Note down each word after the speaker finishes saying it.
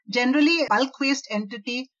Generally, a bulk waste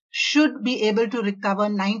entity should be able to recover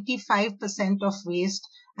 95% of waste.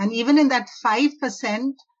 And even in that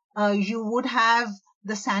 5%, you would have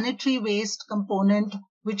the sanitary waste component,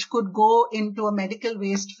 which could go into a medical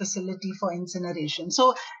waste facility for incineration.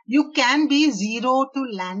 So you can be zero to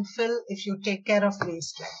landfill if you take care of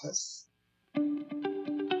waste like this.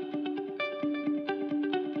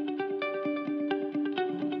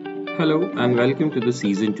 Hello and welcome to the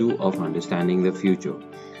season 2 of Understanding the Future.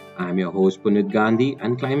 I'm your host Punit Gandhi,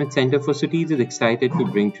 and Climate Center for Cities is excited to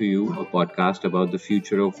bring to you a podcast about the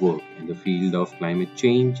future of work in the field of climate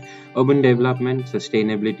change, urban development,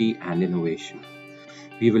 sustainability, and innovation.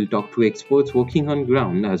 We will talk to experts working on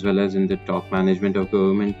ground as well as in the top management of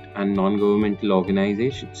government and non-governmental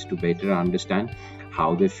organizations to better understand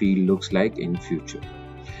how their field looks like in future.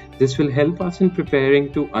 This will help us in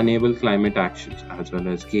preparing to enable climate actions as well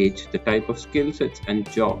as gauge the type of skill sets and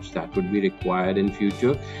jobs that would be required in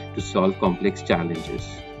future to solve complex challenges.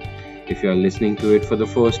 If you are listening to it for the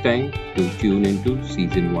first time, do tune into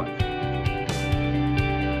season 1.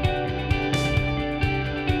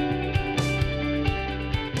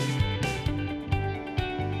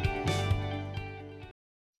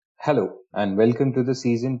 Hello and welcome to the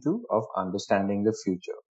season 2 of Understanding the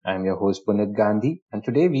Future. I'm your host Punit Gandhi, and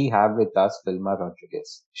today we have with us Vilma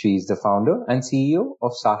Rodriguez. She is the founder and CEO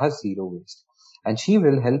of Sahas Zero Waste, and she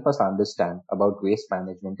will help us understand about waste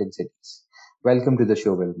management in cities. Welcome to the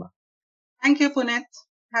show, Vilma. Thank you, Puneet.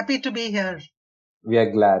 Happy to be here. We are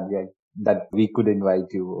glad that we could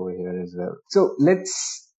invite you over here as well. So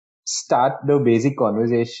let's start the basic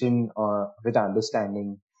conversation with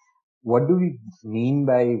understanding what do we mean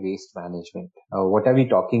by waste management? What are we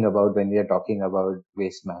talking about when we are talking about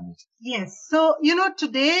waste management? Yes. So,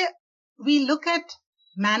 today we look at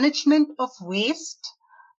management of waste,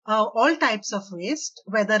 all types of waste,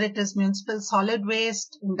 whether it is municipal solid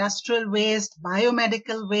waste, industrial waste,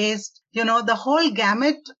 biomedical waste, the whole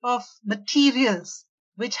gamut of materials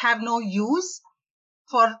which have no use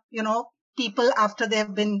for, people after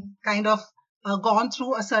they've been kind of gone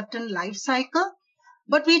through a certain life cycle.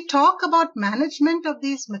 But we talk about management of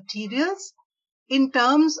these materials in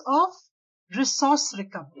terms of resource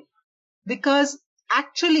recovery. Because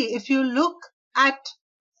actually, if you look at,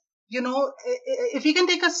 if you can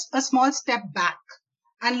take a small step back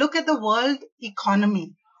and look at the world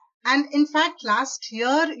economy. And in fact, last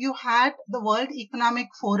year, you had the World Economic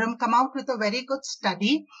Forum come out with a very good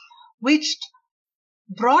study, which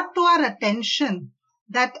brought to our attention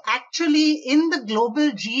that actually in the global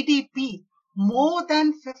GDP, more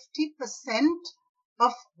than 50%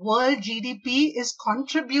 of world GDP is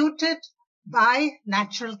contributed by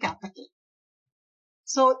natural capital.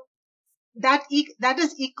 So that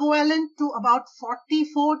is equivalent to about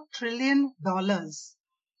 $44 trillion.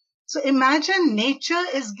 So imagine nature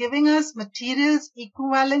is giving us materials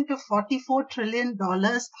equivalent to $44 trillion.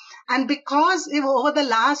 And because over the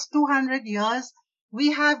last 200 years,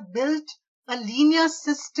 we have built a linear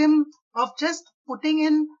system of just putting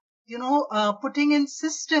in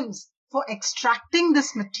systems for extracting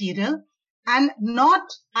this material, and not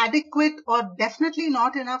adequate or definitely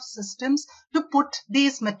not enough systems to put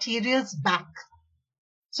these materials back.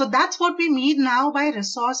 So that's what we mean now by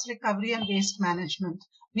resource recovery and waste management.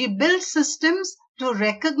 We build systems to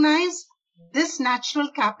recognize this natural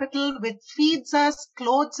capital which feeds us,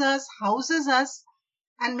 clothes us, houses us,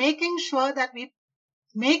 and making sure that we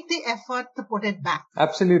make the effort to put it back.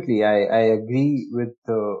 Absolutely. I agree with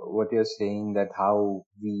what you're saying, that how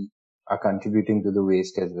we are contributing to the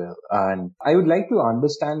waste as well. And I would like to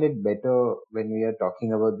understand it better when we are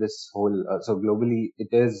talking about this whole, so globally, it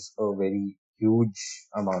is a very huge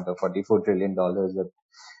amount of $44 trillion that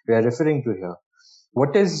we are referring to here.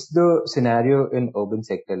 What is the scenario in urban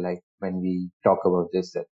sector like when we talk about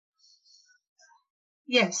this then?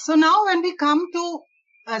 Yes. So now when we come to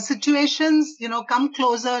situations, come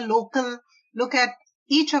closer, local, look at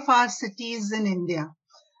each of our cities in India.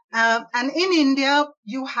 And in India,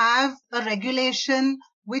 you have a regulation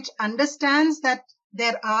which understands that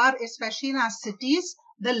there are, especially in our cities,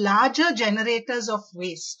 the larger generators of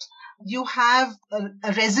waste. You have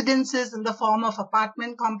residences in the form of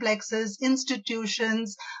apartment complexes,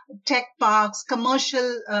 institutions, tech parks,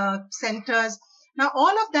 commercial centers. Now,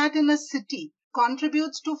 all of that in a city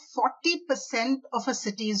contributes to 40% of a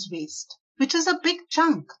city's waste, which is a big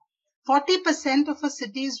chunk. 40% of a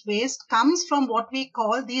city's waste comes from what we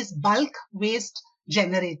call these bulk waste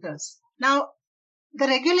generators. Now, the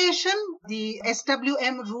regulation, the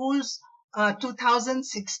SWM rules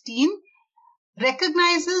 2016,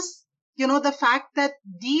 recognizes, the fact that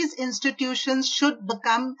these institutions should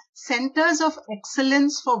become centers of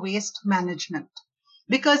excellence for waste management.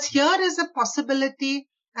 Because here is a possibility,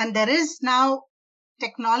 and there is now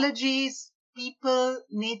technologies, people,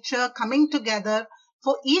 nature coming together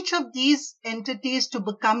for each of these entities to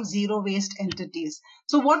become zero waste entities.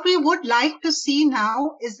 So what we would like to see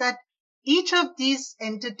now is that each of these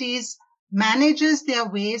entities manages their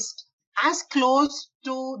waste as close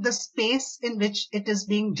to the space in which it is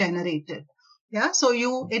being generated. Yeah, so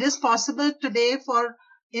it is possible today for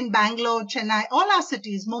in Bangalore, Chennai, all our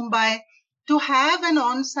cities, Mumbai, to have an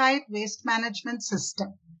on-site waste management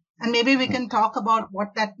system. And maybe we can talk about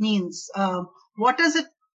what that means. What does it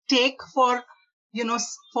take for,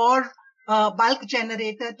 for a bulk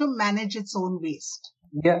generator to manage its own waste?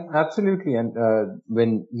 Yeah, absolutely. And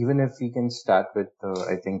when even if we can start with,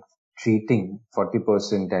 I think treating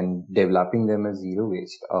 40% and developing them as zero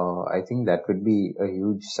waste, I think that would be a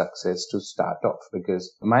huge success to start off,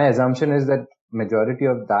 because my assumption is that majority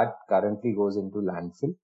of that currently goes into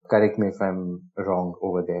landfill. Correct me if I'm wrong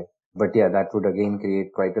over there. But yeah, that would again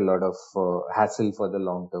create quite a lot of hassle for the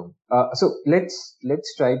long term. So let's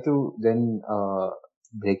try to then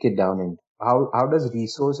break it down in how does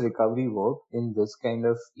resource recovery work in this kind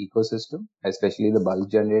of ecosystem, especially the bulk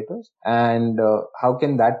generators, and how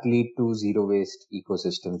can that lead to zero waste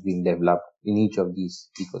ecosystems being developed in each of these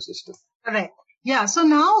ecosystems? Correct. Yeah. So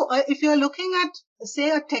now, if you're looking at, say,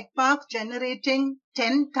 a tech park generating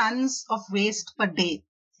 10 tons of waste per day,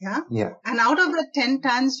 Yeah. and out of the 10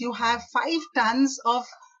 tons, you have 5 tons of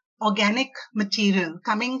organic material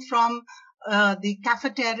coming from the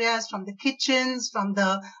cafeterias, from the kitchens, from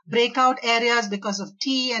the breakout areas because of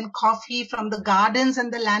tea and coffee, from the gardens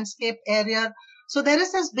and the landscape area. So there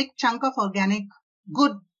is this big chunk of organic,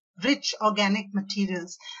 good, rich organic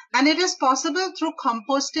materials. And it is possible through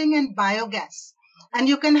composting and biogas. And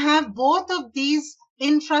you can have both of these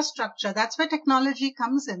infrastructure. That's where technology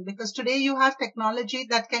comes in, because today you have technology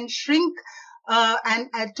that can shrink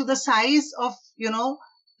and to the size of,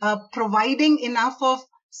 providing enough of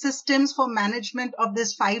systems for management of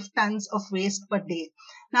this 5 tons of waste per day.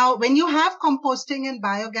 Now, when you have composting and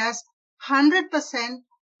biogas, 100%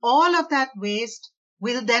 all of that waste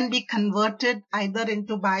will then be converted either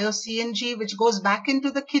into bio-CNG, which goes back into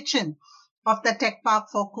the kitchen of the tech park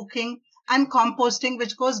for cooking, and composting,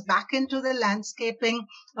 which goes back into the landscaping,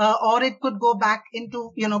 or it could go back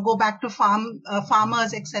into, go back to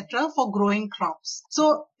farmers, etc., for growing crops.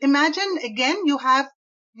 So imagine again, you have,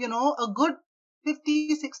 a good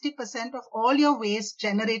 50-60% of all your waste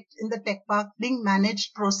generated in the tech park being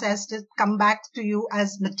managed, processed, come back to you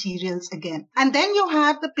as materials again. And then you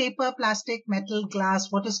have the paper, plastic, metal,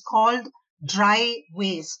 glass, what is called dry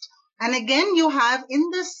waste. And again, you have in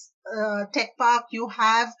this tech park, you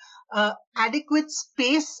have adequate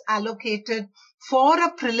space allocated for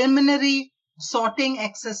a preliminary sorting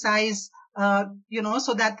exercise,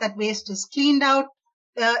 so that waste is cleaned out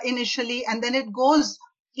initially, and then it goes,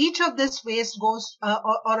 each of this waste goes,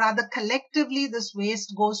 or rather collectively, this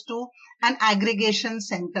waste goes to an aggregation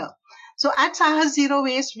center. So at Saahas Zero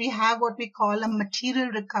Waste, we have what we call a material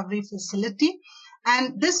recovery facility.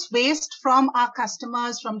 And this waste from our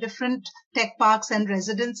customers from different tech parks and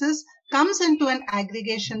residences comes into an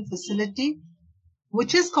aggregation facility,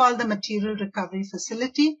 which is called the material recovery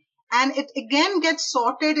facility. And it again gets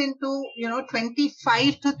sorted into,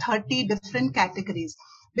 25 to 30 different categories,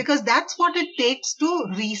 because that's what it takes to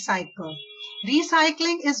recycle.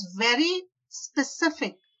 Recycling is very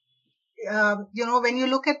specific. When you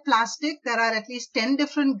look at plastic, there are at least 10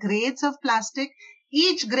 different grades of plastic.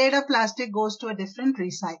 Each grade of plastic goes to a different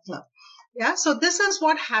recycler. Yeah. So this is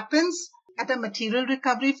what happens at a material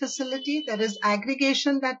recovery facility. There is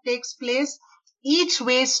aggregation that takes place. Each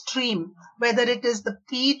waste stream, whether it is the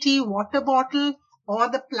PET water bottle or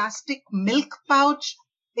the plastic milk pouch,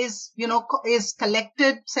 is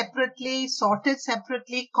collected separately, sorted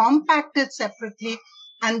separately, compacted separately,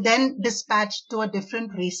 and then dispatched to a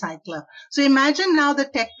different recycler. So imagine now the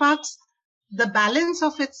tech parks, the balance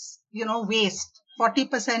of its, waste,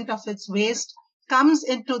 40% of its waste comes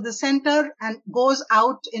into the center and goes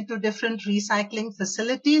out into different recycling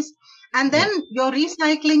facilities. And then your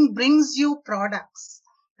recycling brings you products.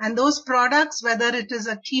 And those products, whether it is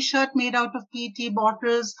a t-shirt made out of PET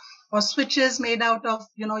bottles or switches made out of,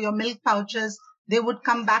 your milk pouches, they would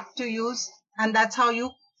come back to use. And that's how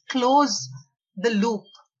you close the loop,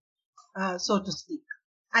 so to speak.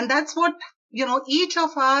 And that's what, each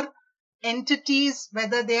of our entities,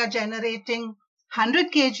 whether they are generating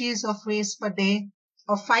 100 kgs of waste per day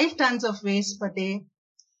or 5 tons of waste per day,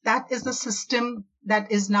 that is the system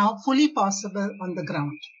that is now fully possible on the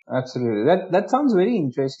ground. Absolutely. That sounds very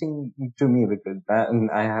interesting to me, because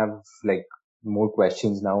I have like more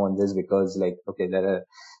questions now on this because okay, there are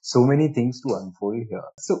so many things to unfold here.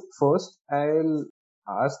 So first I'll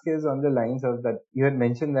ask is on the lines of that you had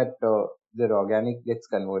mentioned that the organic gets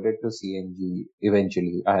converted to CNG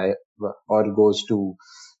eventually, or goes to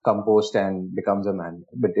compost and becomes a manure.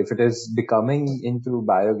 But if it is becoming into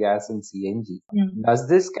biogas and CNG, does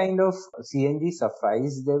this kind of CNG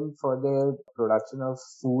suffice them for their production of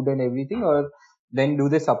food and everything, or then do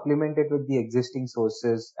they supplement it with the existing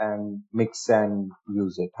sources and mix and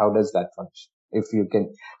use it? How does that function? If you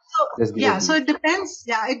can just give a So brief. it depends.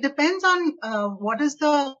 Yeah, it depends on what is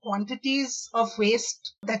the quantities of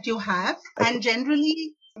waste that you have, Okay. and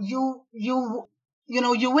generally you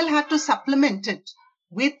will have to supplement it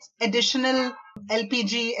with additional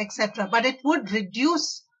LPG, etc. But it would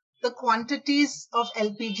reduce the quantities of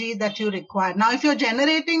LPG that you require. Now, if you're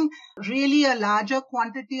generating really a larger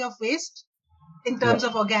quantity of waste in terms Yeah.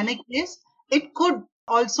 of organic waste, it could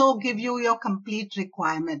also give you your complete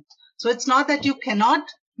requirement. So it's not that you cannot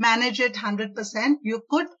manage it 100%. You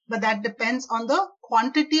could, but that depends on the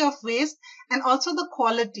quantity of waste and also the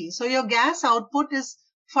quality. So your gas output is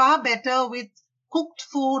far better with cooked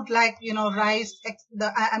food like, rice.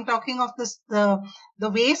 I'm talking of the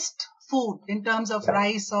waste food in terms of Yeah.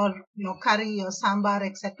 rice or, curry or sambar,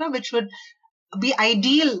 etc., which would be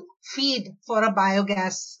ideal feed for a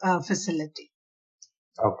biogas facility.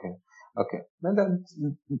 Okay. Okay. Well,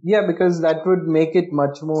 yeah, because that would make it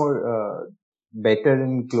much more better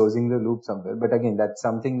in closing the loop somewhere. But again, that's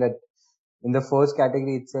something that in the first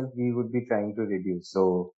category itself, we would be trying to reduce.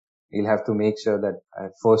 So we'll have to make sure that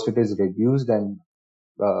at first it is reduced and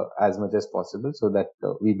as much as possible so that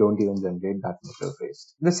we don't even generate that much of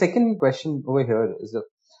waste. The second question over here is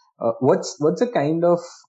what's a kind of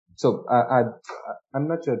I'm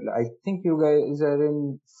not sure. I think you guys are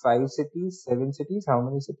in 5 cities, 7 cities. How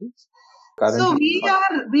many cities So currently?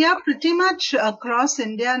 we are pretty much across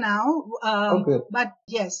India now. Okay. But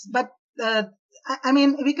yes, but I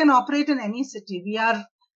mean, we can operate in any city. We are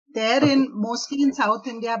there Okay. mostly in South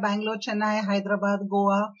India, Bangalore, Chennai, Hyderabad,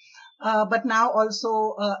 Goa, but now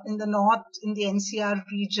also in the north, in the NCR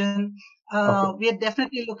region. Okay. We are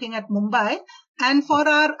definitely looking at Mumbai. And for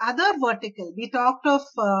our other vertical, we talked of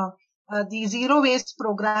the zero waste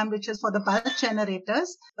program, which is for the bulk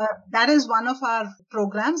generators. That is one of our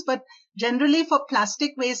programs. But generally, for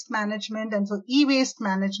plastic waste management and for e-waste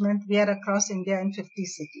management, we are across India in 50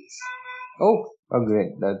 cities. Oh,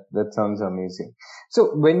 great. That sounds amazing.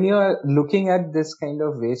 So when you are looking at this kind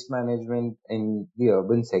of waste management in the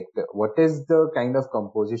urban sector, what is the kind of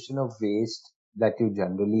composition of waste that you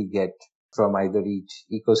generally get from either each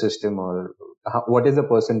ecosystem, or what is the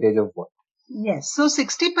percentage of what? Yes. So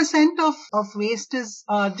 60% of waste is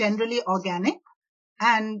generally organic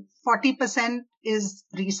and 40% is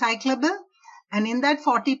recyclable. And in that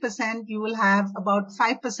 40%, you will have about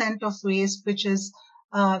 5% of waste, which is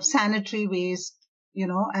sanitary waste,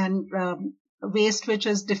 and waste which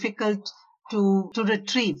is difficult to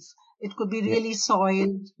retrieve. It could be really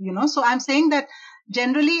soiled, So I'm saying that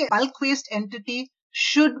generally bulk waste entity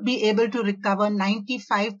should be able to recover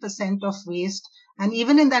 95% of waste. And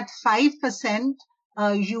even in that 5%,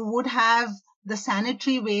 you would have the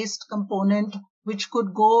sanitary waste component, which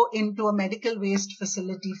could go into a medical waste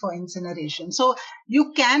facility for incineration. So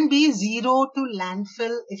you can be zero to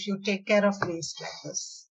landfill if you take care of waste like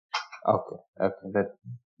this. Okay. Okay.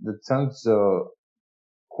 That sounds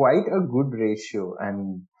quite a good ratio,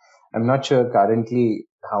 and I'm not sure currently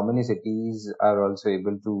how many cities are also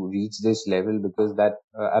able to reach this level, because that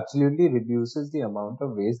absolutely reduces the amount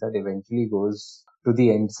of waste that eventually goes to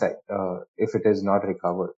the end site if it is not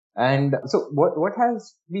recovered. And so what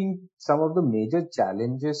has been some of the major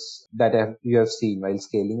challenges that you have seen while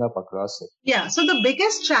scaling up across it? Yeah. So the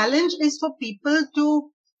biggest challenge is for people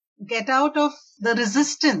to get out of the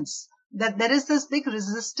resistance, that there is this big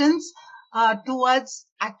resistance towards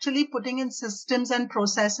actually putting in systems and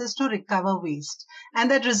processes to recover waste.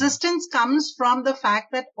 And that resistance comes from the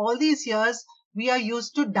fact that all these years we are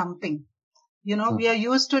used to dumping. We are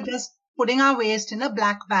used to just putting our waste in a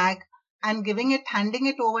black bag and handing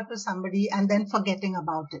it over to somebody and then forgetting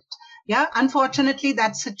about it. Yeah. Unfortunately,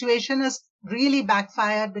 that situation has really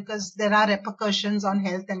backfired because there are repercussions on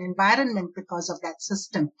health and environment because of that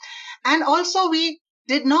system. And also we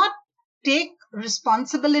did not take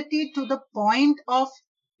responsibility to the point of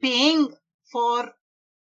paying for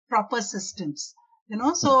proper systems.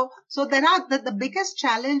 So there are the biggest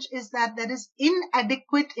challenge is that there is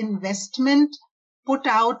inadequate investment put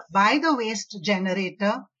out by the waste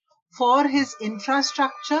generator for his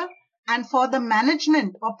infrastructure and for the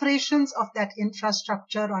management operations of that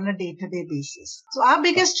infrastructure on a day-to-day basis. So our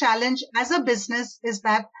biggest challenge as a business is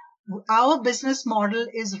that our business model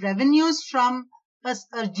is revenues from a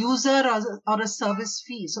user or a service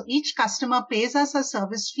fee. So each customer pays us a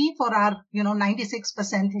service fee for our,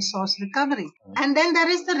 96% resource recovery. And then there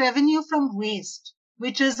is the revenue from waste,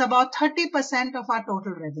 which is about 30% of our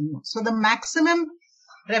total revenue. So the maximum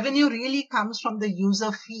revenue really comes from the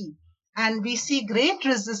user fee. And we see great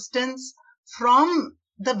resistance from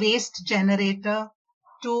the waste generator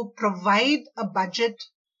to provide a budget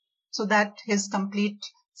so that his complete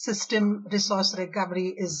system resource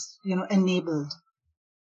recovery is, enabled.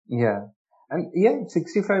 Yeah. And yeah,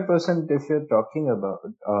 65% if you're talking about,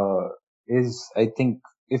 is, I think,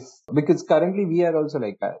 if, because currently we are also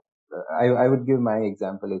like, I would give my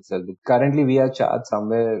example itself. Currently we are charged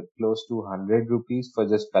somewhere close to 100 rupees for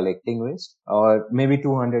just collecting waste, or maybe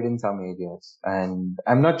 200 in some areas. And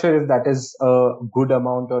I'm not sure if that is a good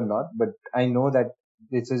amount or not, but I know that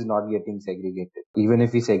this is not getting segregated. Even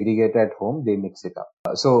if we segregate at home, they mix it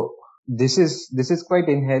up. So this is quite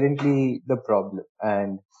inherently the problem.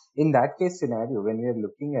 And in that case scenario, when we are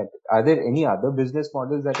looking at, are there any other business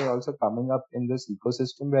models that are also coming up in this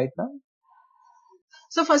ecosystem right now?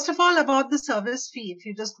 So first of all, about the service fee, if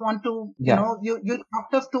you just want to, you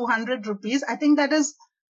talked of 200 rupees. I think that is,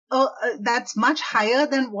 that's much higher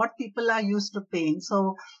than what people are used to paying.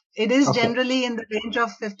 So it is generally in the range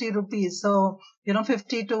of 50 rupees. So,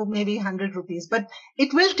 50 to maybe 100 rupees, but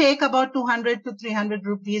it will take about 200 to 300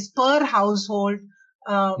 rupees per household,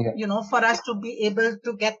 for us to be able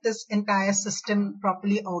to get this entire system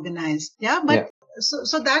properly organized. Yeah. But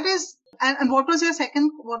so that is, and what was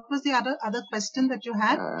the other question that you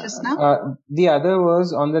had just now? The other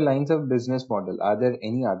was on the lines of business model. Are there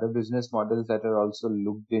any other business models that are also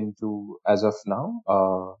looked into as of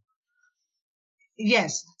now?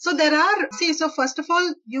 Yes. So there are, so first of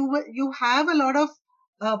all, you have a lot of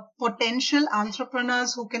potential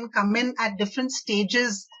entrepreneurs who can come in at different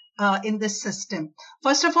stages in this system.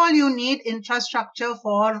 First of all, you need infrastructure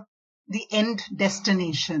for the end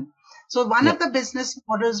destination. So one of the business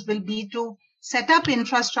models will be to set up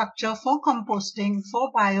infrastructure for composting,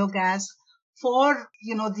 for biogas, for,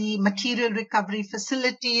 the material recovery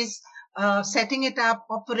facilities, setting it up,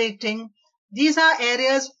 operating. These are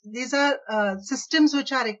areas, these are systems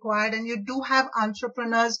which are required, and you do have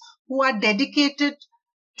entrepreneurs who are dedicated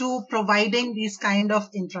to providing these kind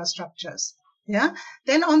of infrastructures. Yeah.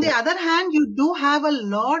 Then on the other hand, you do have a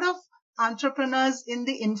lot of entrepreneurs in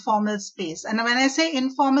the informal space. And when I say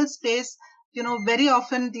informal space, very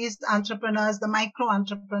often these entrepreneurs, the micro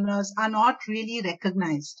entrepreneurs, are not really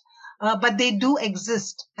recognized, but they do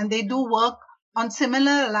exist and they do work on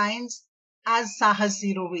similar lines as Sahas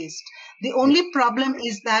Zero Waste. The only problem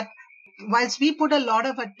is that whilst we put a lot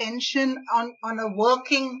of attention on a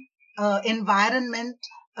working environment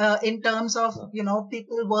in terms of,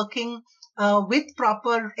 people working with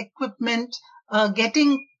proper equipment,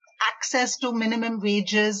 getting access to minimum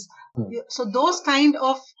wages. So those kind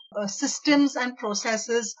of systems and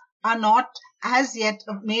processes are not as yet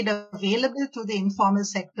made available to the informal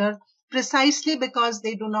sector, precisely because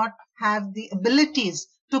they do not have the abilities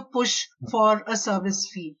to push for a service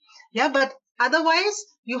fee. Yeah, but otherwise,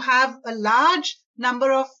 you have a large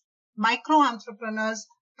number of micro entrepreneurs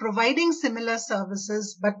providing similar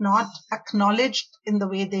services, but not acknowledged in the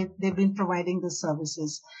way they've been providing the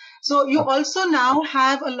services. So you also now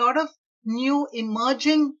have a lot of new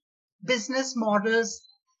emerging business models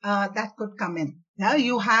that could come in. Yeah,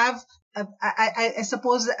 you have, I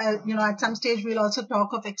suppose, at some stage we'll also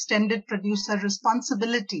talk of extended producer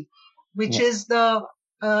responsibility, which is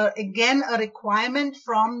again a requirement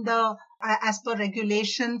from the as per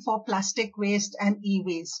regulation for plastic waste and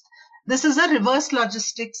e-waste. This is a reverse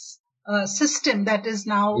logistics system that is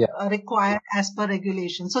now required as per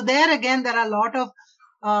regulation. So there again, there are a lot of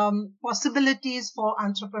possibilities for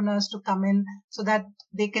entrepreneurs to come in so that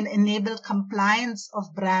they can enable compliance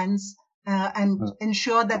of brands and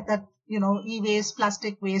ensure that e-waste,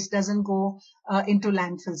 plastic waste doesn't go into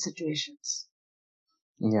landfill situations.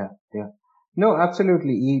 Yeah. No,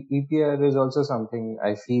 absolutely. EPR is also something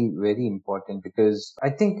I feel very important, because I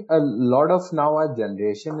think a lot of now our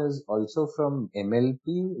generation is also from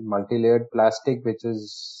MLP, multi-layered plastic, which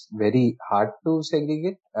is very hard to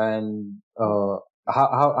segregate. And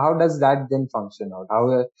how does that then function out? How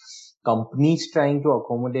are companies trying to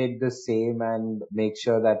accommodate the same and make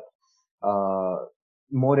sure that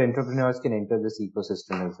more entrepreneurs can enter this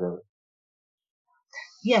ecosystem as well?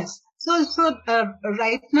 Yes. So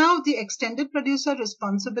right now, the extended producer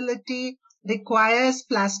responsibility requires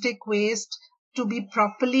plastic waste to be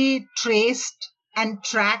properly traced and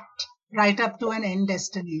tracked right up to an end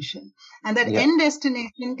destination. And that end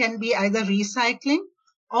destination can be either recycling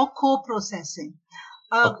or co-processing.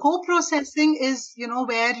 Okay. Co-processing is,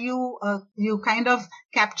 where you kind of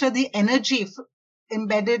capture the energy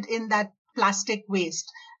embedded in that plastic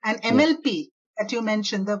waste. And Yeah. MLP that you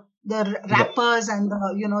mentioned, the wrappers and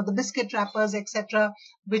the biscuit wrappers, etc.,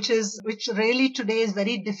 which really today is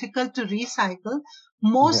very difficult to recycle,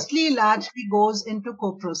 mostly largely goes into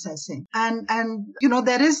co-processing. And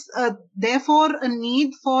there is therefore a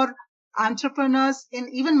need for entrepreneurs, in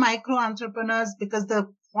even micro entrepreneurs, because the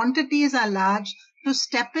quantities are large, to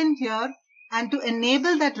step in here and to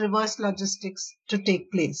enable that reverse logistics to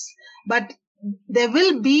take place. But there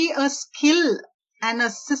will be a skill and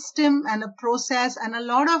a system and a process and a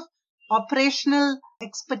lot of operational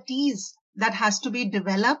expertise that has to be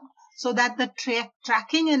developed so that the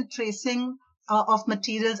tracking and tracing of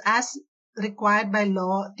materials as required by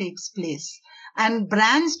law takes place. And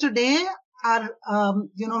brands today are,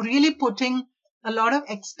 really putting a lot of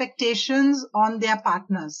expectations on their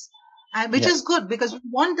partners, and which is good, because we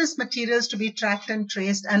want these materials to be tracked and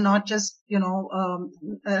traced and not just,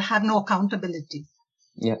 have no accountability.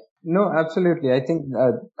 Yeah. No, absolutely. I think,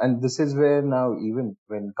 and this is where now, even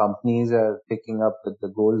when companies are picking up with the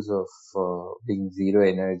goals of being zero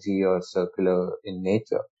energy or circular in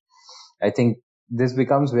nature, I think this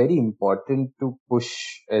becomes very important to push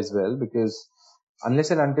as well, because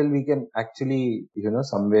unless and until we can actually,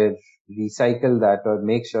 somewhere recycle that or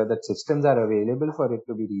make sure that systems are available for it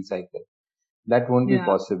to be recycled, that won't be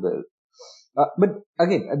possible. But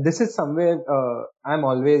again, this is somewhere I'm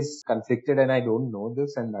always conflicted and I don't know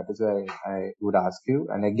this, and that is why I would ask you.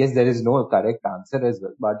 And I guess there is no correct answer as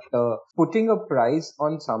well. But putting a price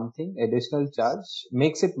on something, additional charge,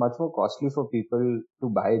 makes it much more costly for people to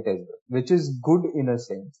buy it as well, which is good in a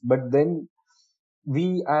sense. But then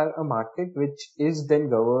we are a market which is then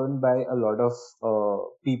governed by a lot of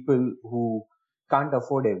people who can't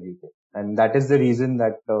afford everything. And that is the reason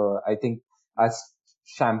that I think as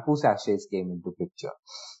shampoo sachets came into picture.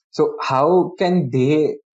 So how can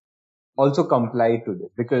they also comply to this?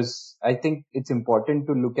 Because I think it's important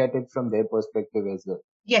to look at it from their perspective as well.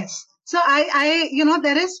 Yes. So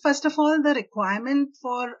there is, first of all, the requirement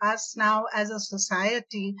for us now as a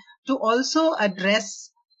society to also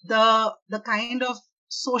address the kind of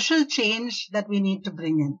social change that we need to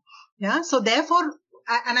bring in. Yeah. So therefore,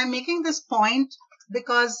 and I'm making this point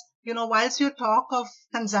because, whilst you talk of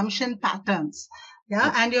consumption patterns,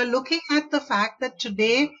 and you're looking at the fact that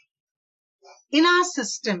today in our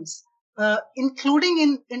systems,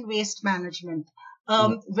 including in waste management,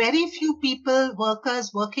 very few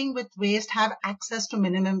workers working with waste have access to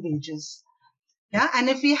minimum wages. Yeah. And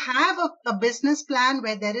if we have a business plan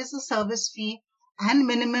where there is a service fee and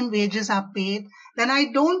minimum wages are paid, then I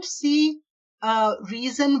don't see a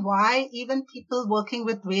reason why even people working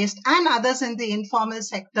with waste and others in the informal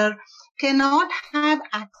sector cannot have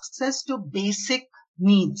access to basic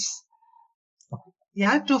needs.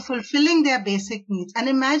 Yeah, to fulfilling their basic needs. And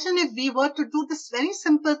imagine if we were to do this very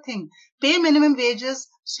simple thing, pay minimum wages,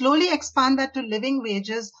 slowly expand that to living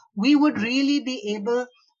wages, we would really be able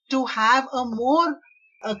to have a more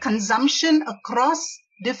consumption across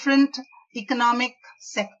different economic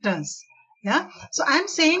sectors. Yeah. So I'm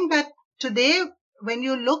saying that today, when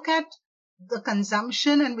you look at the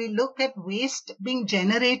consumption and we look at waste being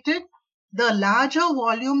generated, the larger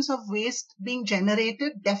volumes of waste being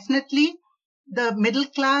generated, definitely the middle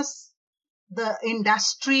class, the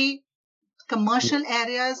industry, commercial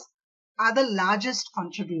areas are the largest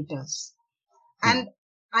contributors. And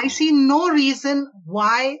I see no reason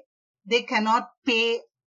why they cannot pay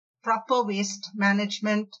proper waste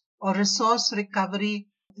management or resource recovery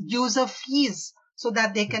user fees so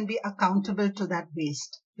that they can be accountable to that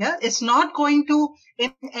waste. Yeah, it's not going to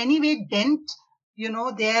in any way dent,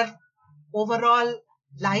 their overall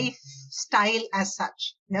lifestyle as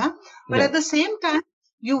such. Yeah. But at the same time,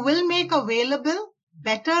 you will make available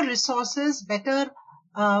better resources, better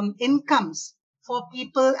incomes for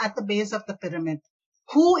people at the base of the pyramid,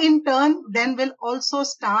 who in turn then will also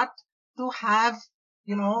start to have,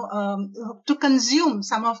 to consume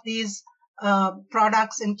some of these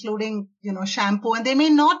products, including, shampoo. And they may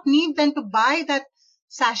not need then to buy that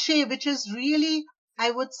sachet, which is really,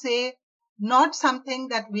 I would say, not something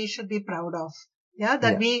that we should be proud of. Yeah,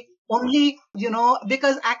 that we only,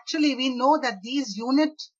 because actually we know that these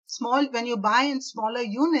when you buy in smaller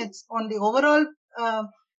units, on the overall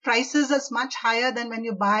prices is much higher than when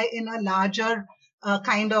you buy in a larger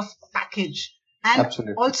kind of package. And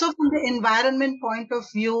also from the environment point of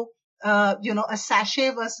view, a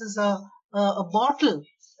sachet versus a bottle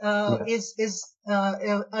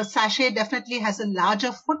a sachet definitely has a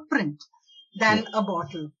larger footprint than a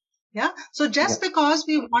bottle. Yeah. So just because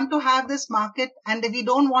we want to have this market and we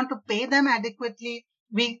don't want to pay them adequately,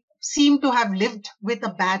 we seem to have lived with a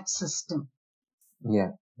bad system,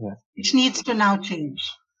 Yeah, yeah. which needs to now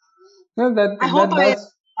change. No, I that hope that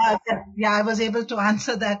does. I was able to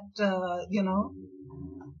answer that,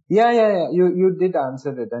 Yeah. You did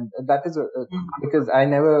answer it, and that is because I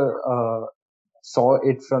never saw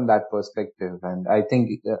it from that perspective, and I think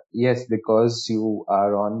yes, because you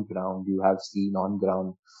are on ground, you have seen on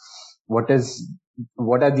ground what is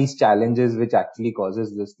what are these challenges which actually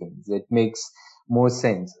causes these things. It makes more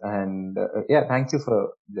sense, and yeah, thank you for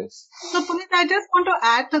this. So, Puneet, I just want to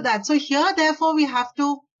add to that. So here, therefore, we have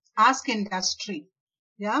to ask industry,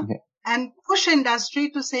 yeah, Yeah. and push industry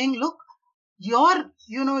to saying, look,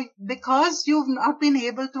 because you've not been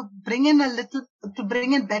able to bring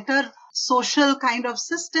in better social kind of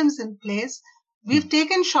systems in place, we've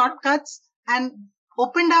taken shortcuts and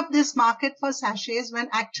opened up this market for sachets when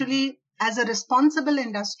actually, as a responsible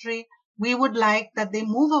industry, we would like that they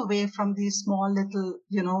move away from these small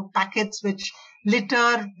little, packets which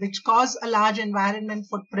litter, which cause a large environment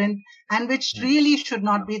footprint, and which really should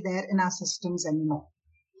not be there in our systems anymore.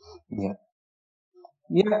 Yeah.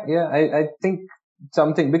 Yeah. I think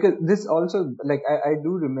something, because this also, like, I do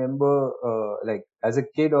remember, like, as a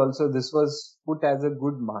kid also, this was put as a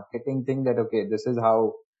good marketing thing that, okay, this is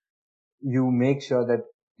how you make sure that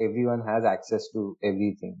everyone has access to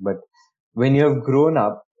everything. But when you have grown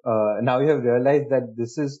up, now you have realized that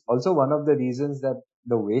this is also one of the reasons that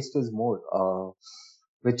the waste is more,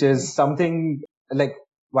 which is something like,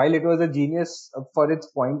 while it was a genius for its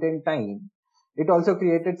point in time, it also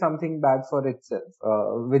created something bad for itself,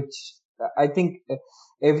 which I think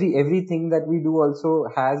everything that we do also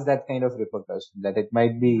has that kind of repercussion, that it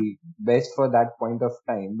might be best for that point of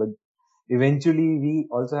time, but eventually we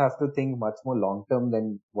also have to think much more long term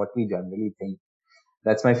than what we generally think.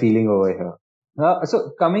 That's my feeling over here.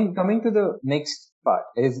 So coming to the next part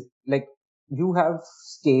is, like, you have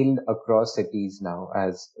scaled across cities now,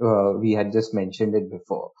 as we had just mentioned it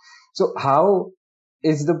before. So how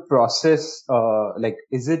is the process, like,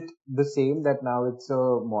 is it the same that now it's a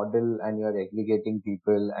model and you're aggregating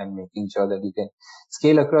people and making sure that you can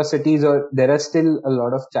scale across cities, or there are still a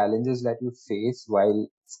lot of challenges that you face while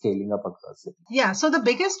scaling up across cities? Yeah. So the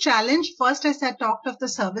biggest challenge, first, as I talked of the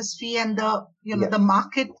service fee and Yeah. the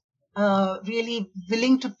market really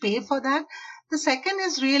willing to pay for that. The second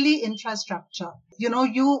is really infrastructure.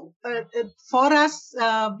 For us,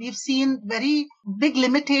 we've seen very big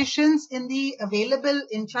limitations in the available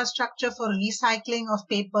infrastructure for recycling of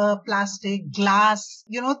paper, plastic, glass.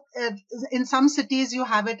 In some cities you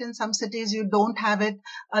have it, in some cities you don't have it.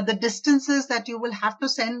 The distances that you will have to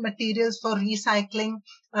send materials for recycling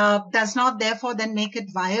does not therefore then make it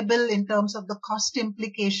viable in terms of the cost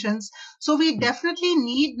implications. So we definitely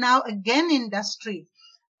need now again industry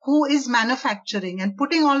who is manufacturing and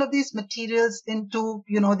putting all of these materials into,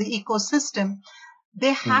 the ecosystem.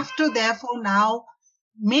 They have to therefore now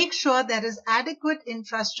make sure there is adequate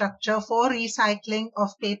infrastructure for recycling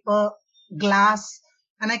of paper, glass.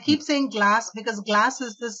 And I keep saying glass because glass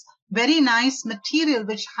is this very nice material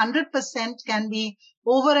which 100% can be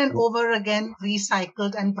over and over again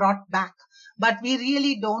recycled and brought back. But we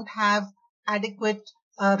really don't have adequate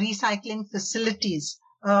recycling facilities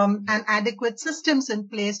and adequate systems in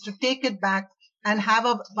place to take it back and have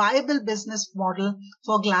a viable business model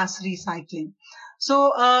for glass recycling.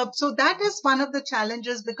 So that is one of the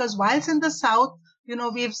challenges, because whilst in the south,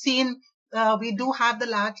 we've seen we do have the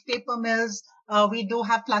large paper mills, we do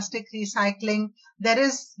have plastic recycling. There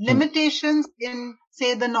is limitations in,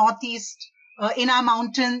 say, the northeast, in our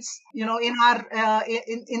mountains,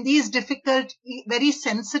 in these difficult, very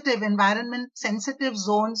sensitive environment, sensitive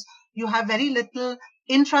zones. You have very little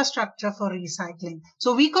infrastructure for recycling.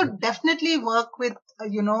 So we could definitely work with,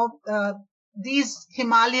 these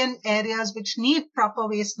Himalayan areas which need proper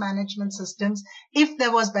waste management systems if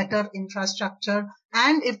there was better infrastructure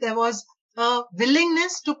and if there was a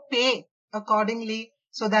willingness to pay accordingly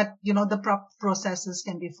so that, the proper processes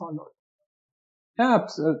can be followed. Yeah,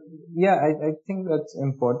 yeah, I think that's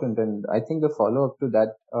important, and I think the follow up to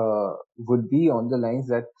that would be on the lines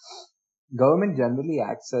that government generally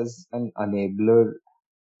acts as an enabler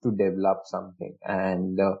to develop something,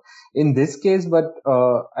 and in this case, but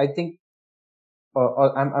I think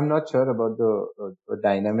I'm not sure about the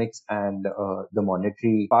dynamics and the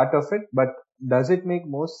monetary part of it, but does it make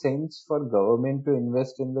more sense for government to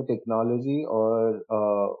invest in the technology, or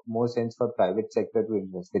more sense for private sector to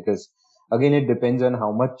invest? Because again, it depends on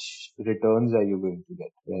how much returns are you going to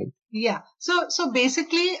get, right? Yeah. So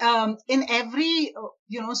basically, in every,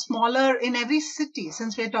 in every city,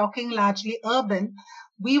 since we're talking largely urban,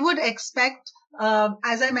 we would expect,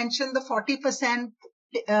 as I mentioned, the 40%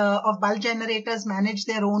 of bulk generators manage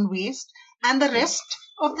their own waste, and the rest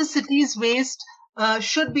of the city's waste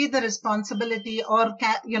should be the responsibility, or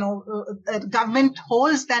government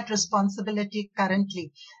holds that responsibility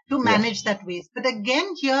currently to manage that waste. But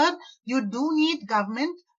again, here you do need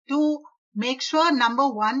government to make sure, number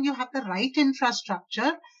one, you have the right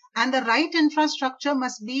infrastructure, and the right infrastructure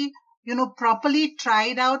must be properly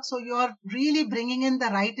tried out. So you're really bringing in the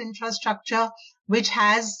right infrastructure which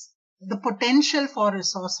has the potential for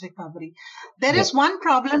resource recovery. There is one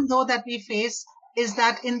problem though that we face, is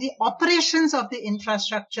that in the operations of the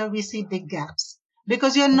infrastructure, we see big gaps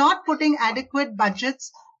because you're not putting adequate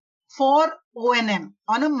budgets for O&M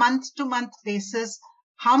on a month-to-month basis.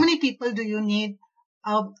 How many people do you need?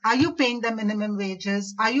 Are you paying the minimum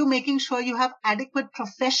wages? Are you making sure you have adequate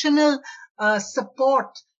professional support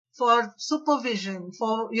for supervision,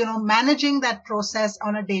 for managing that process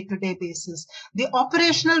on a day-to-day basis? The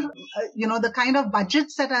operational, the kind of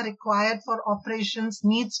budgets that are required for operations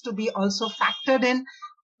needs to be also factored in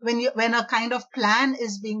when a kind of plan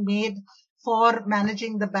is being made for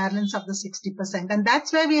managing the balance of the 60%. And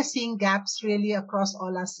that's where we are seeing gaps really across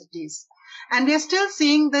all our cities. And we are still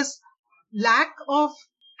seeing this lack of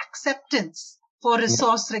acceptance for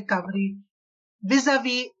resource recovery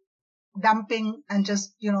vis-a-vis dumping and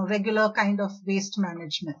just, regular kind of waste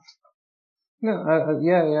management. No,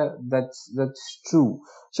 that's true.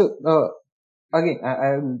 So, again,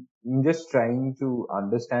 I'm just trying to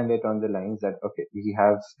understand it on the lines that, okay, we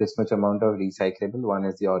have this much amount of recyclable. One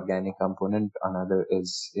is the organic component, another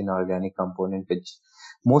is inorganic component, which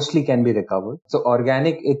mostly can be recovered. So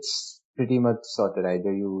organic, it's pretty much sorted.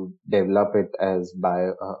 Either you develop it as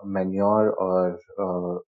bio manure,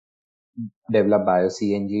 or develop bio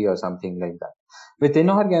CNG or something like that. With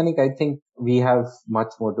inorganic, I think we have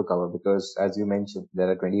much more to cover because, as you mentioned, there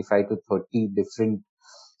are 25 to 30 different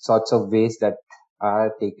sorts of waste that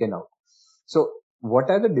are taken out. So what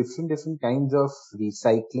are the different kinds of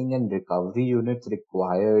recycling and recovery units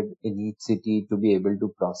required in each city to be able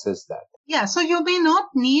to process that? Yeah, so you may not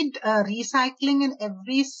need recycling in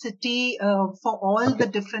every city for all the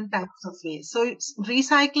different types of waste. So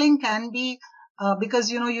recycling can be because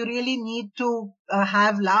you really need to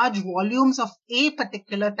have large volumes of a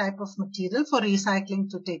particular type of material for recycling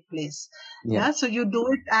to take place. Yeah, so you do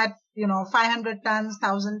it at 500 tons,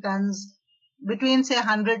 1,000 tons, between say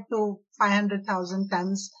 100 to 500,000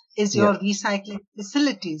 tons is your recycling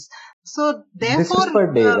facilities. So therefore, this is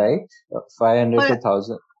per day, right? 500 to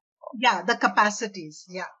 1,000. Yeah, the capacities.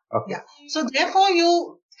 Yeah. Okay. Yeah. So therefore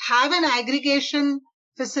you have an aggregation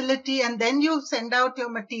facility and then you send out your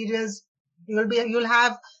materials. You'll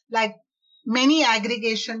have like many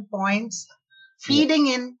aggregation points feeding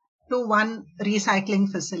in to one recycling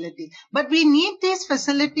facility. But we need these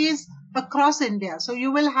facilities across India. So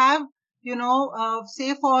you will have,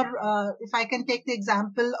 say for, if I can take the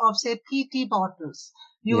example of say PET bottles.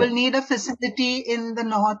 You will need a facility in the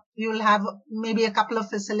north. You will have maybe a couple of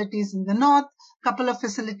facilities in the north, couple of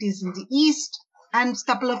facilities in the east, and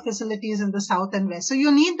couple of facilities in the south and west. So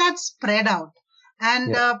you need that spread out.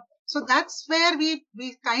 And so that's where we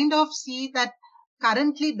kind of see that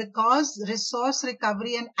currently, because resource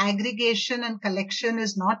recovery and aggregation and collection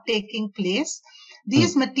is not taking place,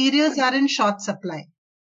 these materials are in short supply.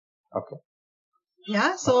 Okay.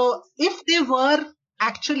 Yeah. So if they were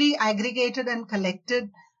actually aggregated and collected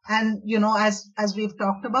and, as we've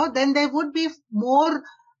talked about, then there would be more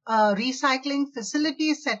recycling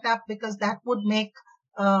facilities set up because that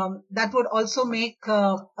would also make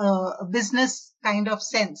a business kind of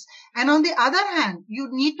sense. And on the other hand, you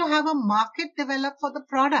need to have a market developed for the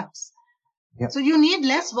products. Yeah. So you need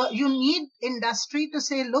you need industry to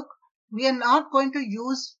say, look, we are not going to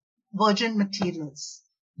use virgin materials.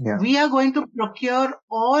 Yeah. We are going to procure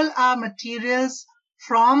all our materials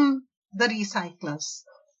from the recyclers.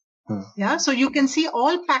 Yeah. So you can see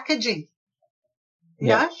all packaging.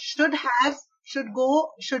 Yeah. Should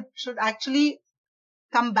actually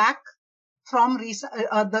come back from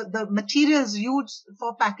the materials used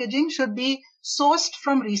for packaging should be sourced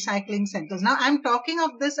from recycling centers. Now I'm talking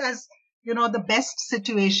of this as, the best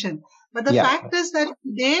situation. But the fact is that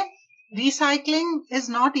today recycling is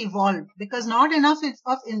not evolved because not enough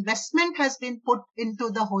of investment has been put into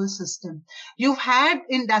the whole system. You've had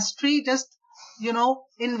industry just,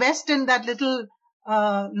 invest in that little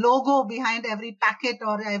logo behind every packet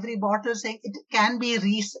or every bottle saying it can be,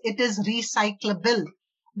 it is recyclable.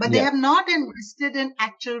 But they have not invested in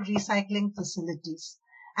actual recycling facilities.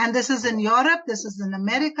 And this is in Europe, this is in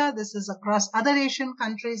America, this is across other Asian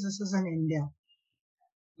countries, this is in India.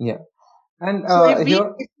 Yeah. And so if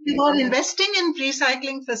we were investing in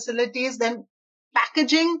recycling facilities, then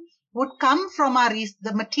packaging would come from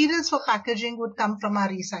the materials for packaging would come from our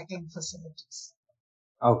recycling facilities.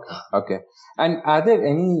 Okay. And are there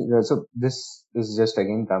any, so this is just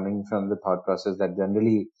again coming from the thought process that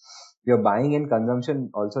generally your buying and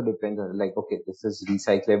consumption also depends on, like, okay, this is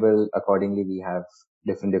recyclable. Accordingly, we have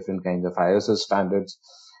different kinds of ISO standards.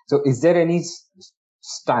 So is there any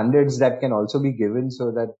standards that can also be given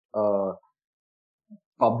so that,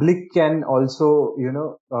 public can also,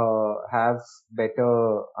 have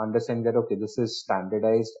better understanding that, okay, this is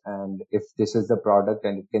standardized, and if this is the product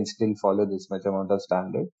and it can still follow this much amount of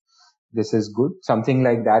standard, this is good. Something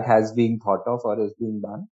like that has been thought of or is being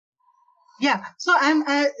done. Yeah. So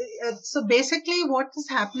so basically what is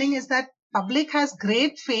happening is that public has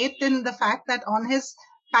great faith in the fact that on his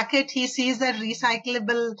packet he sees that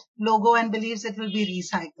recyclable logo and believes it will be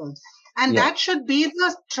recycled. And Yeah. that should be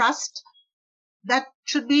the trust. That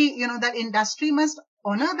should be, that industry must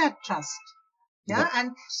honor that trust. Yeah. And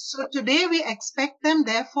so today we expect them,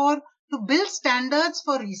 therefore, to build standards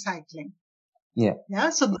for recycling. Yeah. Yeah.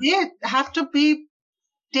 So they have to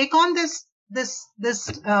take on this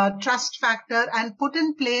trust factor and put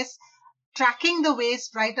in place tracking the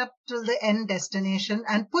waste right up to the end destination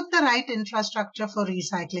and put the right infrastructure for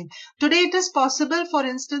recycling. Today it is possible, for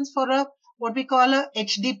instance, for what we call a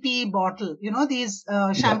HDPE bottle. These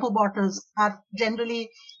shampoo bottles are generally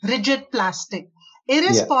rigid plastic. It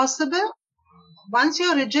is possible, once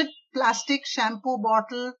your rigid plastic shampoo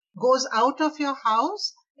bottle goes out of your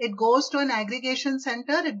house, it goes to an aggregation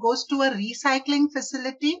center, it goes to a recycling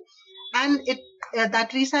facility, and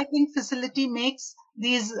that recycling facility makes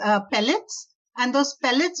these pellets, and those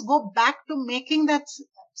pellets go back to making that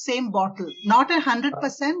same bottle. Not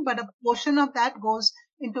 100%, but a portion of that goes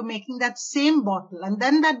into making that same bottle, and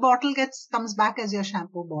then that bottle comes back as your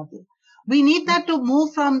shampoo bottle. We need that to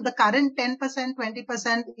move from the current 10%,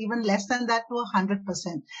 20%, even less than that, to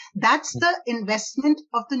 100%. That's the investment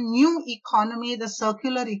of the new economy, the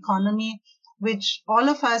circular economy, which all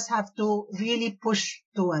of us have to really push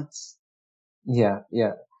towards. Yeah.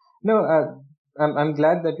 No, I'm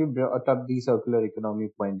glad that you brought up the circular economy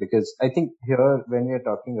point, because I think here when we are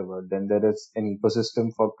talking about, then there is an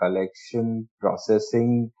ecosystem for collection,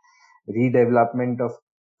 processing, redevelopment of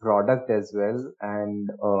product as well, and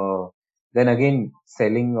then again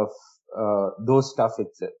selling of those stuff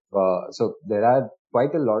itself. So there are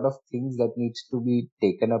quite a lot of things that needs to be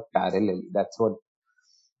taken up parallelly. That's what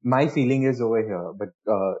my feeling is over here. But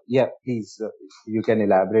yeah, please, you can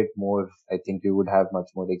elaborate more. I think you would have much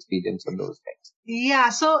more experience on those things. Yeah.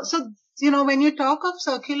 So when you talk of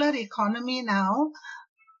circular economy now,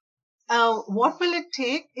 what will it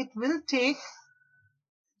take? It will take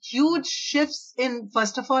huge shifts in,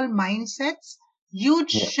 first of all, mindsets,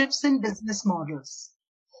 huge shifts in business models.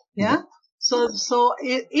 Yeah. So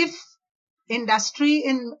if industry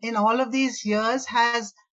in all of these years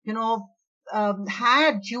has,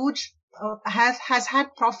 had huge, has had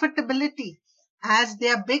profitability as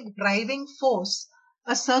their big driving force,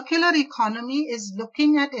 a circular economy is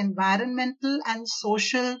looking at environmental and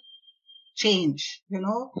social change. We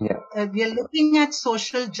are looking at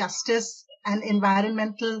social justice and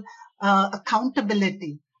environmental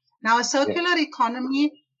accountability. Now, a circular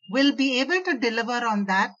economy will be able to deliver on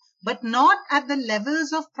that, but not at the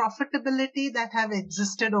levels of profitability that have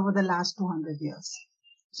existed over the last 200 years.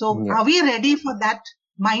 So are we ready for that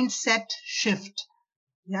mindset shift?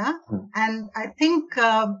 Yeah. And I think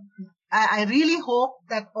I really hope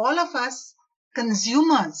that all of us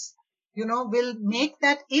consumers, will make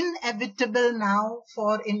that inevitable now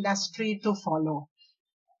for industry to follow.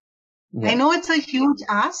 I know it's a huge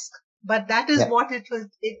ask, but that is what it will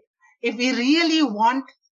take. If we really want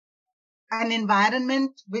an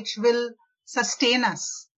environment which will sustain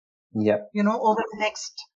us, over the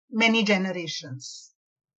next many generations.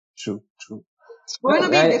 True. It's going to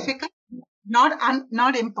be difficult,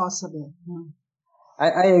 not impossible.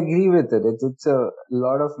 I agree with it. It's a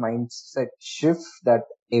lot of mindset shift that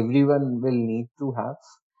everyone will need to have,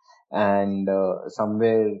 and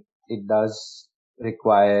somewhere it does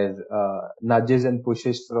require nudges and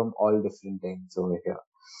pushes from all different ends over here.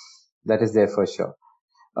 That is there for sure.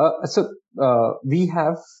 So we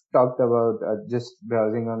have talked about, just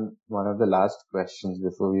browsing on one of the last questions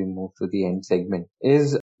before we move to the end segment,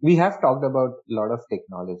 is we have talked about a lot of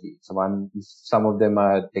technology. So some of them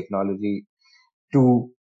are technology to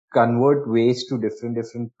convert waste to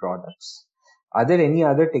different products. Are there any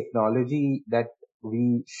other technology that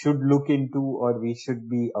we should look into or we should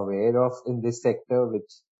be aware of in this sector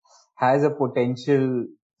which has a potential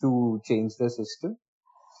to change the system?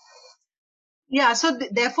 Yeah, so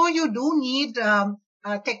therefore you do need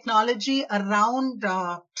technology around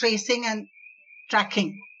tracing and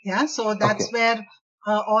tracking. Yeah. So Okay. that's where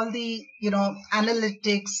all the,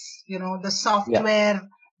 analytics, the Yeah. software,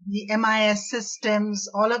 the MIS systems,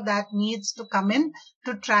 all of that needs to come in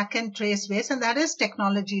to track and trace waste. And that is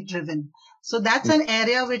technology driven. So that's Yeah. an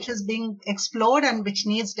area which is being explored and which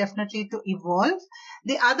needs definitely to evolve.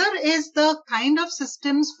 The other is the kind of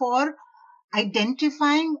systems for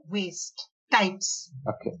identifying waste types.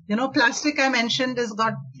 Okay. Plastic I mentioned has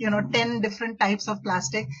got, 10 different types of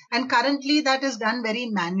plastic, and currently that is done very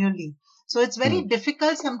manually. So it's very Hmm.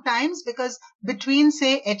 difficult sometimes because between,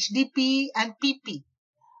 say, HDP and PP,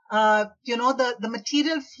 the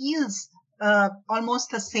material feels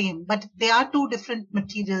almost the same, but they are two different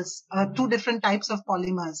materials, two different types of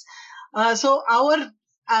polymers. So our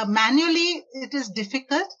manually it is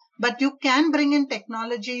difficult, but you can bring in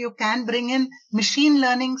technology, you can bring in machine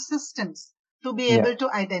learning systems to be Yeah. able to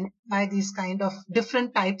identify these kind of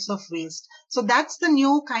different types of waste. So that's the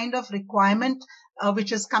new kind of requirement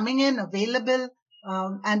which is coming in, available,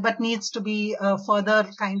 and but needs to be further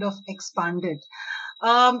kind of expanded.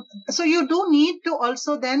 So you do need to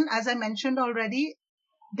also then, as I mentioned already,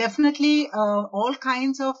 definitely all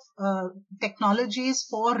kinds of technologies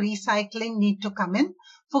for recycling need to come in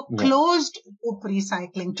for Yeah. closed loop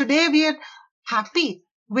recycling. Today we are happy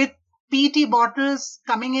with PET bottles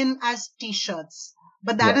coming in as t-shirts,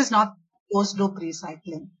 but that Yeah. is not closed loop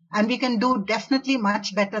recycling. And we can do definitely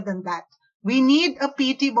much better than that. We need a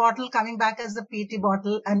PET bottle coming back as a PET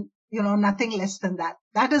bottle and, nothing less than that.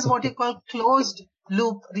 That is what you call closed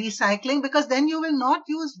loop recycling, because then you will not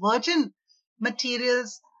use virgin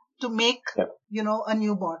materials to make, Yeah. a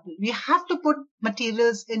new bottle. We have to put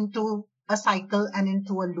materials into a cycle and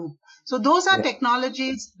into a loop. So those are Yeah.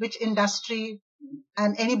 technologies which industry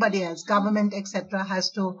and anybody else, government, etc., has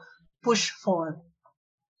to push for.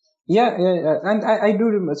 Yeah. And I do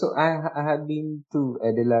remember. So I had been to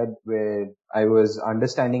Adelaide where I was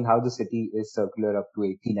understanding how the city is circular up to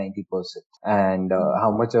 80-90%, and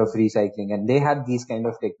how much of recycling. And they had these kind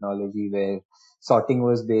of technology where sorting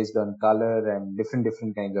was based on color, and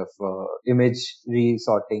different kinds of image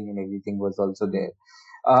sorting and everything was also there.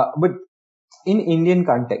 But in Indian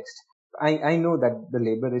context, I know that the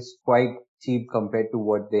labor is quite cheap compared to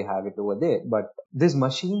what they have it over there, but these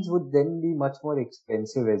machines would then be much more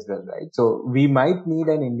expensive as well, right? So we might need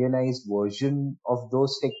an Indianized version of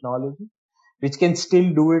those technology, which can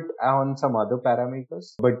still do it on some other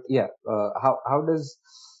parameters. But yeah, how does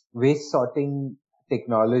waste sorting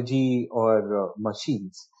technology or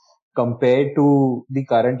machines compare to the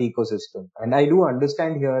current ecosystem? And I do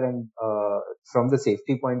understand here, and from the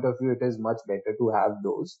safety point of view, it is much better to have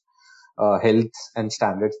those health and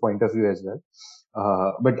standards point of view as well.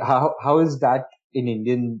 But how is that in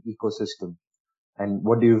Indian ecosystem, and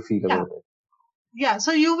what do you feel Yeah. about it? Yeah.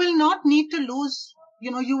 So you will not need to lose,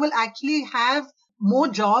 you will actually have more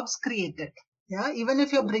jobs created. Yeah. Even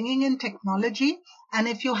if you're bringing in technology and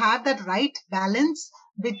if you have that right balance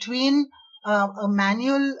between a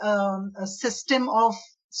manual a system of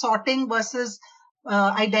sorting versus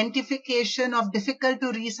identification of difficult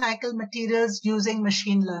to recycle materials using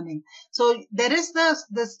machine learning. So there is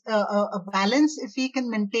this a balance if we can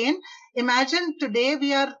maintain. Imagine today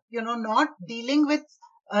we are, not dealing with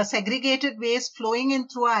segregated waste flowing in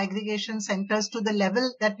through our aggregation centers to the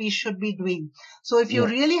level that we should be doing. So if you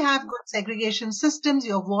Yeah. really have good segregation systems,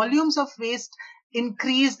 your volumes of waste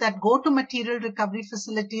increase that go to material recovery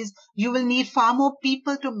facilities, you will need far more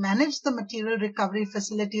people to manage the material recovery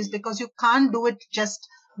facilities because you can't do it just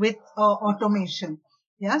with automation.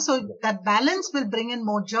 Yeah, so that balance will bring in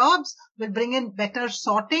more jobs, will bring in better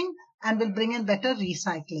sorting, and will bring in better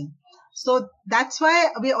recycling. So that's why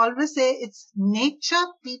we always say it's nature,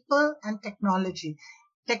 people, and technology.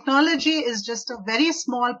 Technology is just a very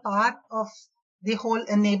small part of the whole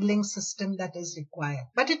enabling system that is required,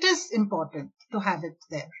 but it is important to have it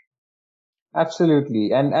there.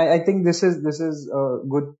 Absolutely. And I think this is a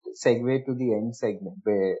good segue to the end segment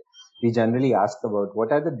where we generally ask about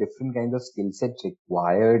what are the different kinds of skill sets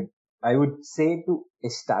required, I would say, to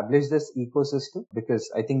establish this ecosystem, because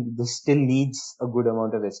I think this still needs a good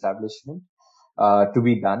amount of establishment to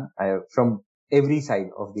be done from every side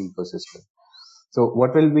of the ecosystem. So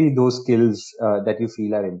what will be those skills that you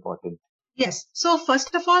feel are important? Yes. So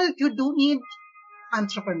first of all, you do need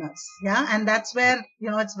entrepreneurs. Yeah. And that's where,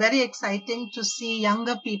 it's very exciting to see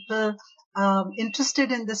younger people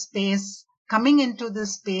interested in the space, coming into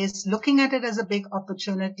this space, looking at it as a big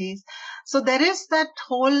opportunity. So there is that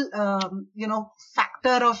whole,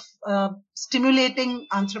 factor of stimulating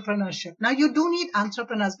entrepreneurship. Now you do need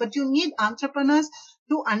entrepreneurs, but you need entrepreneurs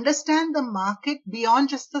to understand the market beyond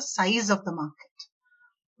just the size of the market.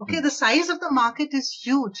 Okay. Hmm. The size of the market is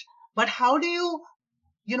huge, but how do you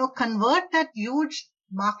convert that huge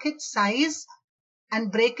market size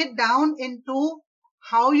and break it down into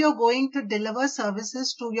how you're going to deliver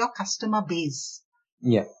services to your customer base.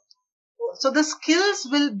 Yeah. So the skills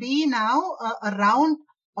will be now around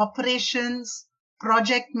operations,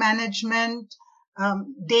 project management,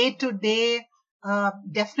 day to day,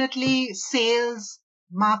 definitely sales,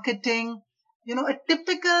 marketing, a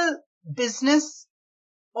typical business.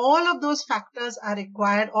 All of those factors are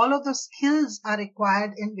required. All of those skills are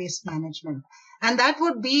required in waste management. And that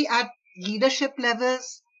would be at leadership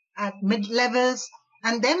levels, at mid levels,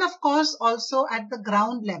 and then of course also at the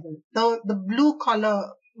ground level, the blue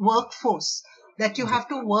collar workforce that you have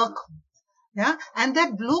to work with. Yeah. And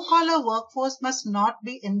that blue collar workforce must not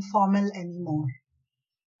be informal anymore.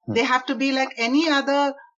 They have to be like any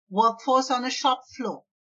other workforce on a shop floor.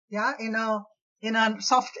 Yeah. In a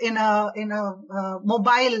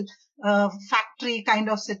mobile factory kind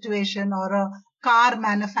of situation, or a car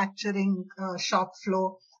manufacturing shop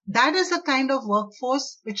floor. That is the kind of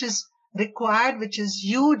workforce which is required, which is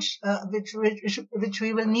huge, which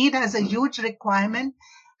we will need as a huge requirement.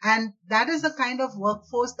 And that is the kind of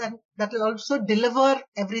workforce that will also deliver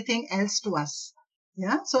everything else to us.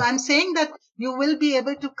 Yeah. So I'm saying that you will be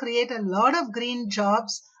able to create a lot of green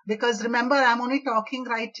jobs, because remember, I'm only talking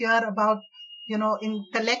right here about, in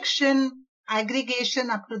collection, aggregation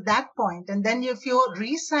up to that point. And then if you're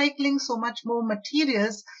recycling so much more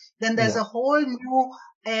materials, then there's a whole new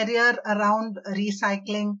area around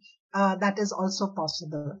recycling that is also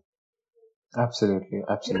possible. Absolutely.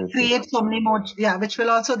 Create so many more, which will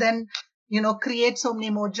also then, create so many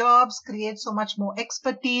more jobs, create so much more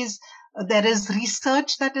expertise. There is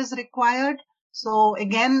research that is required. So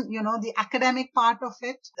again, the academic part of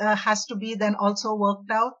it has to be then also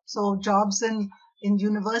worked out. So jobs in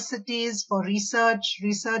universities for research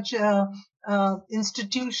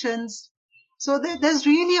institutions. So there's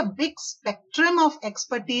really a big spectrum of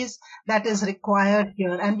expertise that is required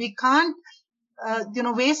here. And we can't,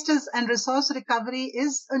 waste and resource recovery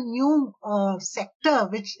is a new sector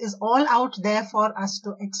which is all out there for us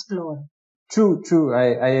to explore. True.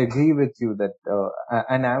 I agree with you that,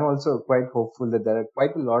 and I'm also quite hopeful that there are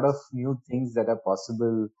quite a lot of new things that are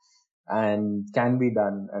possible and can be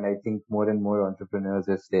done. And I think more and more entrepreneurs,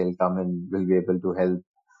 if they'll come in, will be able to help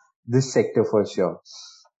this sector for sure.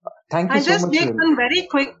 Thank you so much. I'll just make one very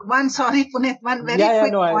quick one. Sorry, Puneet, one very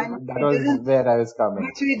quick point. That was where I was coming.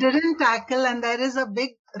 Which we didn't tackle, and there is a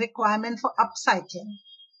big requirement for upcycling.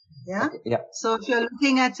 Yeah. Okay, yeah. So if you're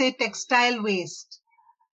looking at, say, textile waste,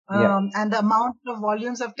 and the amount of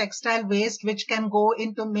volumes of textile waste which can go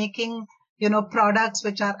into making, products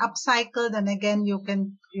which are upcycled, and again you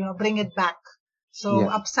can, bring it back. So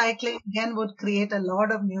upcycling again would create a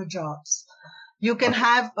lot of new jobs. You can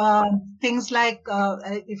have things like,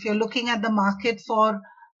 if you're looking at the market for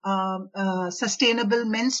sustainable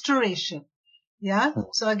menstruation. Yeah.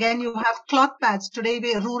 So again, you have cloth pads. Today,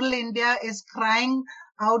 rural India is crying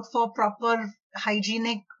out for proper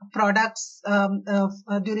hygienic products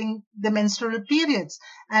during the menstrual periods.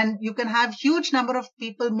 And you can have huge number of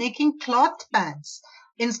people making cloth pads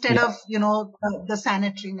instead of, the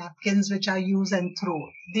sanitary napkins which are use and throw.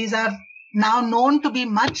 These are now known to be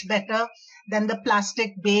much better than the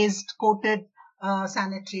plastic-based coated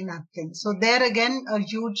sanitary napkins. So there again, a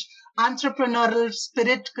huge entrepreneurial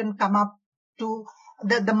spirit can come up to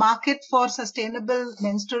the market for sustainable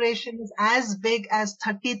menstruation is as big as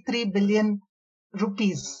 33 billion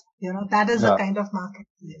rupees. That is the kind of market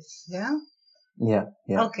it is. Yeah.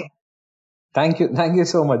 Okay. Thank you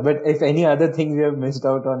so much. But if any other things you have missed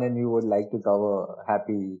out on and you would like to cover,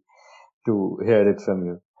 happy to hear it from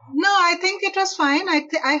you. No, I think it was fine.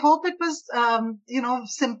 I hope it was,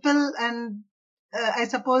 simple, and I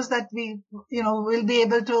suppose that we, will be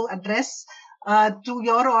able to address to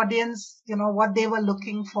your audience, what they were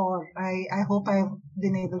looking for. I hope I've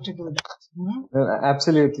been able to do that.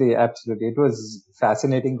 Absolutely. It was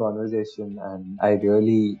fascinating conversation, and I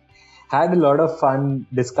really had a lot of fun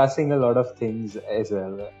discussing a lot of things as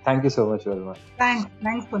well. Thank you so much, Velma. Thanks,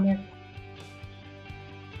 Puneet.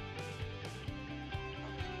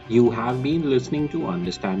 You have been listening to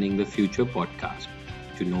Understanding the Future podcast.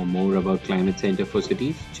 To know more about Climate Center for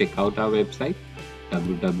Cities, check out our website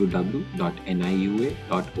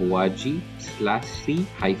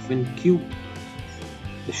www.niua.org/c-q.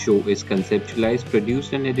 The show is conceptualized,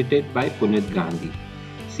 produced and edited by Punit Gandhi,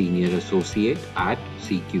 Senior Associate at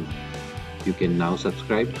CQ. You can now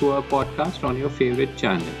subscribe to our podcast on your favorite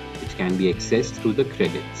channel, which can be accessed through the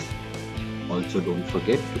credits. Also, don't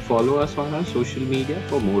forget to follow us on our social media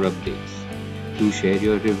for more updates. Do share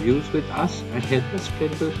your reviews with us and help us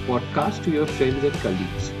spread the podcast to your friends and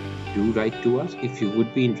colleagues. do write to us if you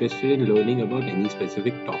would be interested in learning about any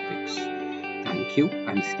specific topics. Thank you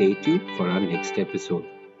and stay tuned for our next episode.